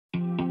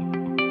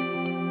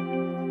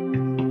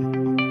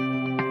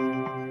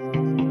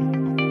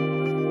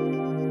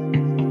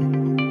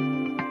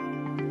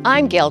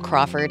I'm Gail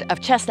Crawford of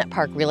Chestnut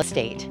Park Real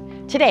Estate.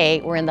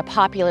 Today, we're in the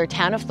popular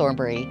town of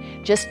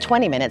Thornbury, just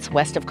 20 minutes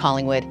west of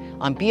Collingwood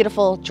on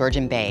beautiful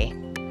Georgian Bay.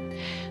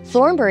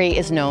 Thornbury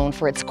is known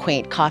for its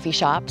quaint coffee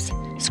shops,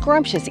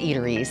 scrumptious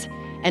eateries,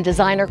 and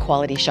designer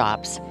quality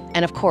shops,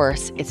 and of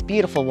course, its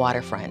beautiful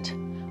waterfront.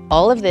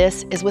 All of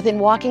this is within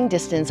walking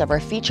distance of our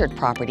featured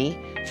property,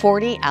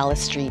 40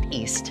 Alice Street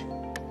East.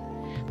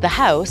 The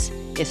house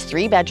is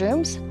 3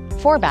 bedrooms,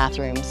 4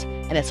 bathrooms,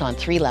 and it's on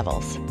 3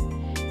 levels.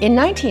 In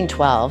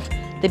 1912,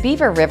 the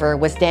Beaver River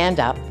was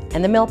dammed up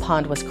and the mill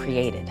pond was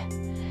created.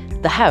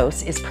 The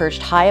house is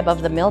perched high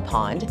above the mill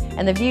pond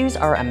and the views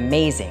are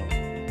amazing.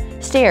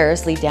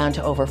 Stairs lead down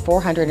to over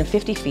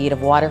 450 feet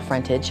of water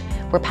frontage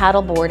where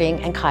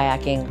paddleboarding and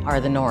kayaking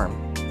are the norm.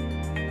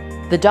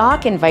 The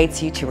dock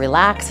invites you to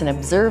relax and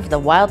observe the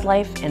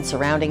wildlife and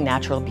surrounding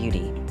natural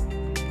beauty.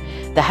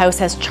 The house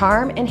has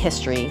charm and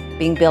history,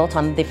 being built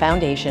on the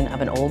foundation of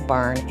an old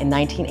barn in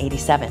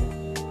 1987.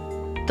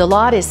 The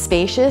lot is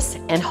spacious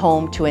and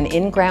home to an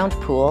in-ground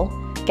pool,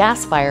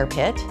 gas fire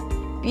pit,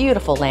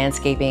 beautiful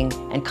landscaping,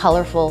 and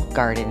colorful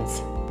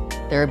gardens.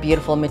 There are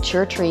beautiful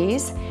mature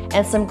trees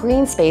and some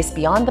green space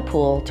beyond the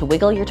pool to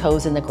wiggle your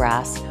toes in the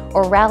grass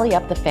or rally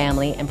up the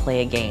family and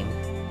play a game.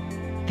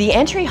 The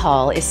entry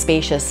hall is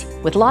spacious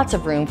with lots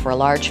of room for a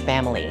large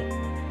family.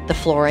 The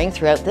flooring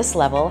throughout this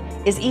level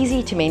is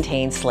easy to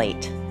maintain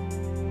slate.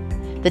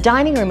 The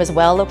dining room is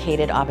well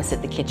located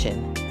opposite the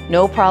kitchen.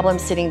 No problem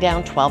sitting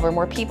down 12 or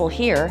more people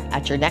here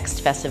at your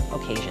next festive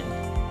occasion.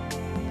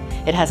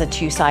 It has a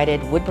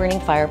 2-sided wood-burning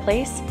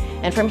fireplace,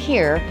 and from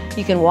here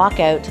you can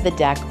walk out to the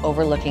deck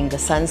overlooking the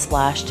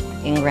sun-splashed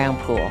in-ground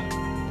pool.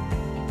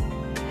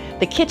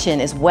 The kitchen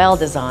is well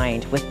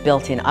designed with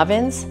built-in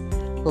ovens,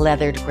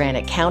 leathered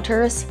granite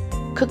counters,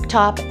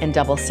 cooktop, and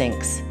double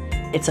sinks.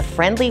 It's a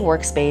friendly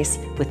workspace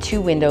with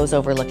 2 windows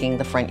overlooking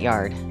the front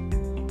yard.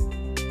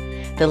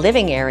 The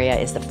living area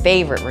is the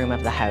favorite room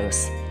of the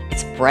house.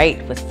 It's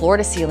bright with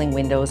floor-to-ceiling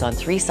windows on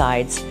 3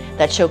 sides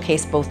that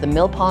showcase both the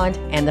mill pond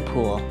and the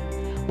pool.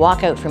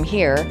 Walk out from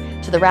here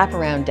to the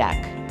wraparound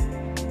deck.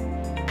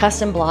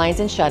 Custom blinds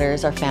and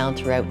shutters are found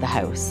throughout the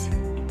house.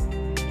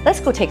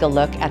 Let's go take a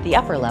look at the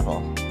upper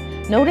level.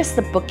 Notice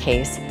the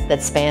bookcase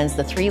that spans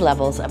the 3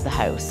 levels of the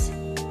house.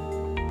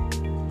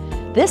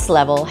 This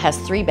level has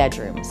 3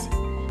 bedrooms.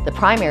 The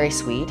primary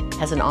suite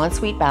has an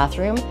ensuite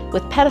bathroom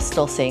with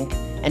pedestal sink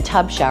and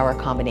tub shower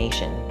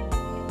combination.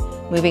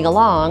 Moving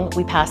along,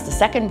 we pass the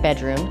 2nd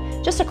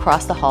bedroom just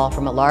across the hall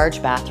from a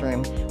large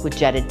bathroom with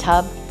jetted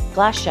tub,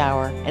 glass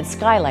shower, and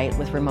skylight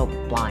with remote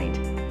blind.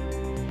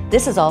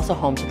 This is also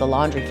home to the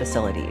laundry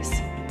facilities.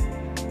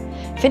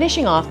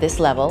 Finishing off this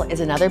level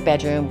is another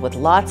bedroom with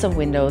lots of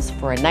windows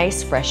for a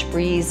nice fresh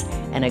breeze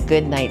and a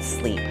good night's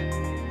sleep.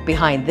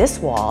 Behind this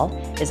wall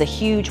is a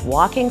huge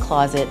walk-in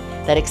closet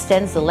that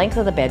extends the length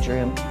of the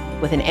bedroom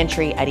with an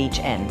entry at each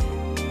end.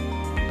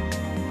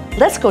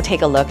 Let's go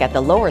take a look at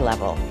the lower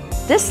level.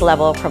 This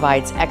level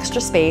provides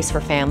extra space for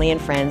family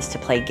and friends to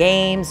play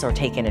games or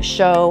take in a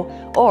show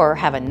or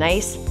have a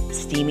nice,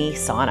 steamy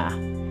sauna.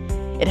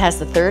 It has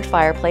the 3rd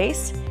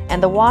fireplace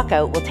and the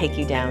walkout will take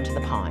you down to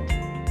the pond.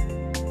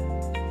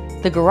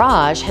 The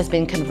garage has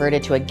been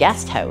converted to a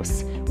guest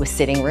house with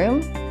sitting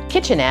room,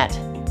 kitchenette,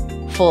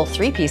 full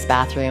 3-piece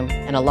bathroom,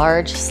 and a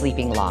large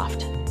sleeping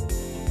loft.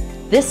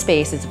 This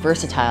space is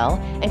versatile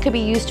and could be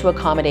used to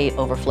accommodate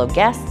overflow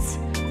guests,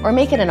 or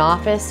make it an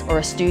office or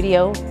a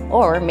studio,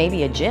 or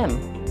maybe a gym.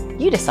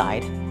 You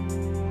decide.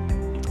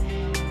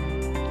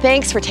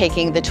 Thanks for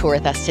taking the tour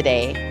with us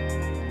today.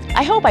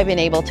 I hope I've been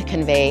able to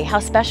convey how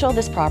special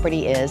this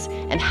property is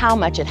and how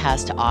much it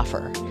has to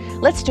offer.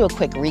 Let's do a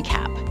quick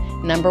recap.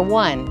 Number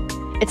 1,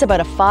 it's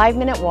about a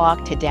 5-minute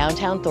walk to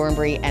downtown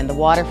Thornbury and the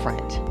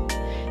waterfront.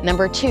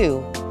 Number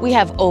 2, we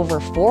have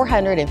over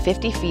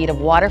 450 feet of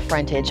water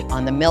frontage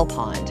on the mill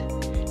pond.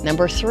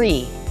 Number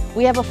 3,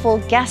 we have a full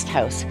guest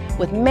house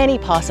with many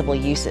possible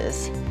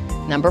uses.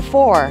 Number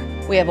 4,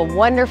 we have a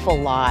wonderful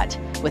lot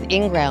with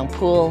in-ground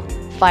pool,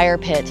 fire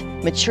pit,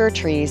 mature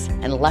trees,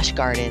 and lush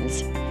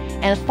gardens.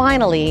 And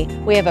finally,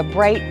 we have a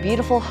bright,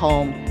 beautiful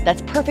home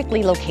that's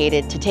perfectly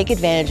located to take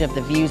advantage of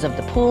the views of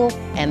the pool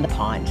and the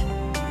pond.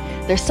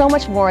 There's so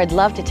much more I'd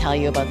love to tell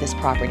you about this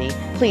property.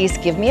 Please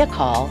give me a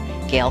call,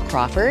 Gail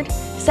Crawford,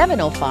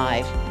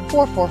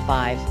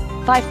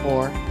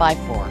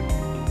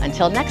 705-445-5454.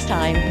 Until next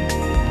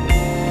time.